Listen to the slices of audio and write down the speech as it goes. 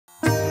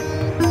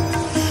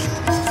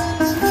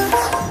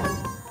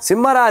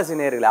சிம்மராசி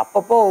நேயர்களே,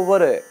 அப்பப்போ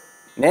ஒவ்வொரு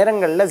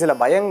நேரங்களில் சில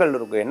பயங்கள்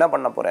இருக்கும். என்ன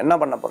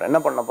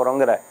பண்ண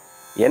போகிறோங்கிற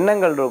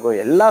எண்ணங்கள் இருக்கும்.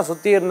 எல்லாம்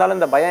சுற்றி இருந்தாலும்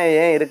இந்த பயம்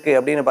ஏன் இருக்குது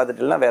அப்படின்னு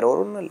பார்த்துட்டுனா வேற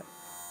ஒன்றும் இல்லை.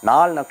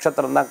 4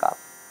 நட்சத்திரம் தான்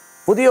காரணம்.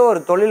 புதிய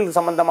ஒரு தொழில்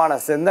சம்பந்தமான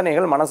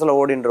சிந்தனைகள் மனசில்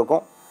ஓடின்னு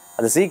இருக்கும்.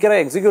 அது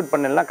சீக்கிரம் எக்ஸிக்யூட்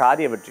பண்ணலாம்,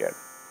 காரிய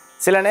வெற்றியாடும்.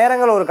 சில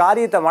நேரங்கள் ஒரு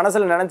காரியத்தை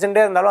மனசில்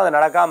நினச்சிட்டே இருந்தாலும் அது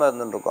நடக்காமல்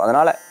இருந்துருக்கும்.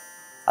 அதனால்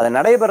அது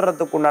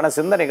நடைபெறத்துக்கு உண்டான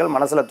சிந்தனைகள்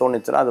மனசில்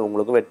தோணிச்சுன்னா அது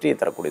உங்களுக்கு வெற்றியை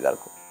தரக்கூடியதாக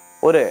இருக்கும்.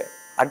 ஒரு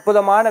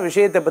அற்புதமான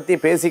விஷயத்தை பற்றி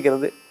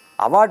பேசிக்கிறது,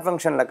 அவார்ட்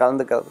ஃபங்க்ஷனில்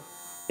கலந்துக்கிறது,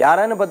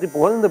 யாரான்னு பற்றி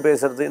புகழ்ந்து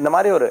பேசுறது, இந்த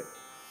மாதிரி ஒரு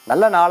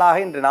நல்ல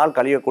நாளாக இன்று நாள்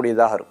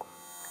கழியக்கூடியதாக இருக்கும்.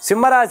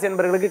 சிம்மராசி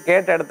என்பவர்களுக்கு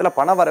கேட்ட இடத்துல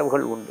பண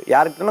வரவுகள் உண்டு.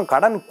 யாருக்குன்னு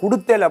கடன்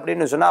கொடுத்தேல்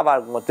அப்படின்னு சொன்னால்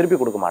அவள் திருப்பி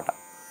கொடுக்க மாட்டான்.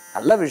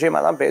 நல்ல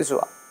விஷயமாக தான்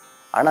பேசுவாள்,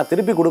 ஆனால்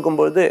திருப்பி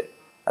கொடுக்கும்பொழுது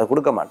அது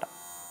கொடுக்க மாட்டான்.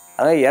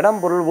 அதனால் இடம்,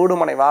 பொருள்,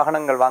 வீடுமனை,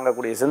 வாகனங்கள்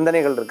வாங்கக்கூடிய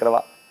சிந்தனைகள்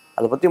இருக்கிறவா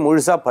அதை பற்றி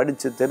முழுசாக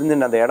படித்து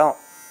தெரிஞ்சுன்னு அந்த இடம்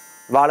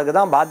இவாளுக்கு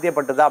தான்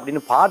பாத்தியப்பட்டதா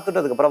அப்படின்னு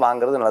பார்த்துட்டு அதுக்கப்புறம்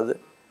வாங்குறது நல்லது.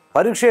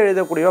 பரீட்சை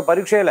எழுதக்கூடியவா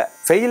பரீட்சையில்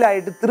ஃபெயில்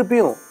ஆகிட்டு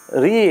திருப்பியும்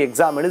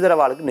எக்ஸாம்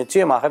எழுதுகிறவாளுக்கு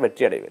நிச்சயமாக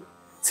வெற்றி அடைவில்.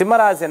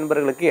 சிம்மராசி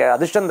என்பவர்களுக்கு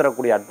அதிர்ஷ்டம்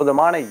தரக்கூடிய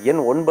அற்புதமான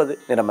எண் 9,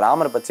 நிறம்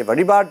ராமர் பச்சை.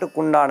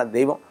 வழிபாட்டுக்குண்டான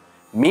தெய்வம்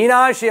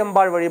மீனாட்சி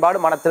அம்பாள்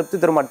வழிபாடு மன திருப்தி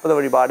தரும் அற்புத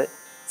வழிபாடு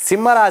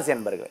சிம்மராசி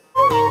என்பவர்கள்.